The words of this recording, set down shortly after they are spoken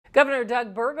Governor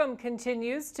Doug Burgum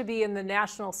continues to be in the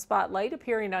national spotlight,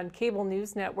 appearing on cable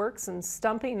news networks and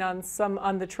stumping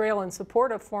on the trail in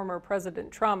support of former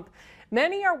President Trump.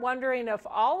 Many are wondering if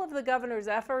all of the governor's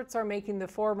efforts are making the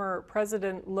former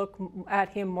president look at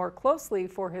him more closely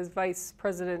for his vice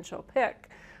presidential pick.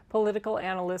 Political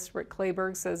analyst Rick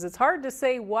Clayburgh says it's hard to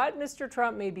say what Mr.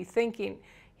 Trump may be thinking.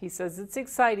 He says it's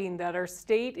exciting that our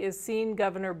state is seeing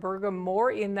Governor Burgum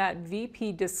more in that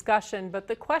VP discussion, but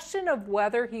the question of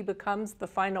whether he becomes the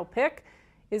final pick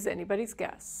is anybody's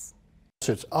guess.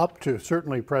 It's up to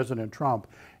certainly President Trump,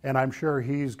 and I'm sure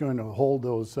he's going to hold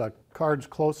those cards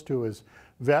close to his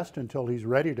vest until he's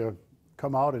ready to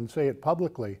come out and say it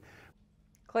publicly.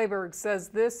 Clayburgh says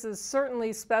this is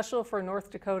certainly special for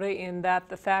North Dakota in that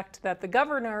the fact that the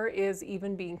governor is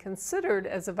even being considered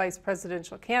as a vice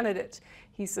presidential candidate.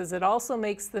 He says it also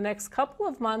makes the next couple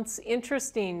of months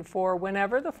interesting for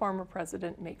whenever the former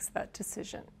president makes that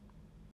decision.